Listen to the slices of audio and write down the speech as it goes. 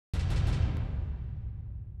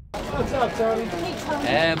What's up, Tony? Hey, Tony.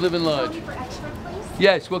 And living large. Tony for extra, please.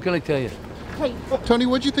 Yes, what can I tell you? Hey. Tony,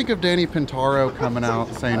 what'd you think of Danny Pintauro coming out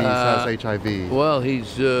saying he has HIV? Well,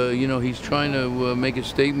 he's you know, he's trying to make a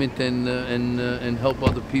statement and help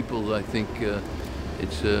other people. I think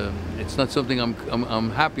it's not something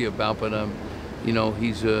I'm happy about, but you know,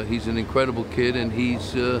 he's an incredible kid, and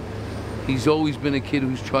he's always been a kid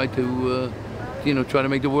who's tried to you know, try to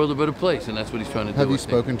make the world a better place, and that's what he's trying to do. Have you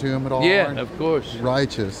spoken to him at all? Yeah, of course.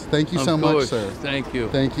 Righteous. Thank you so much, sir. Thank you.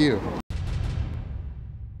 Thank you.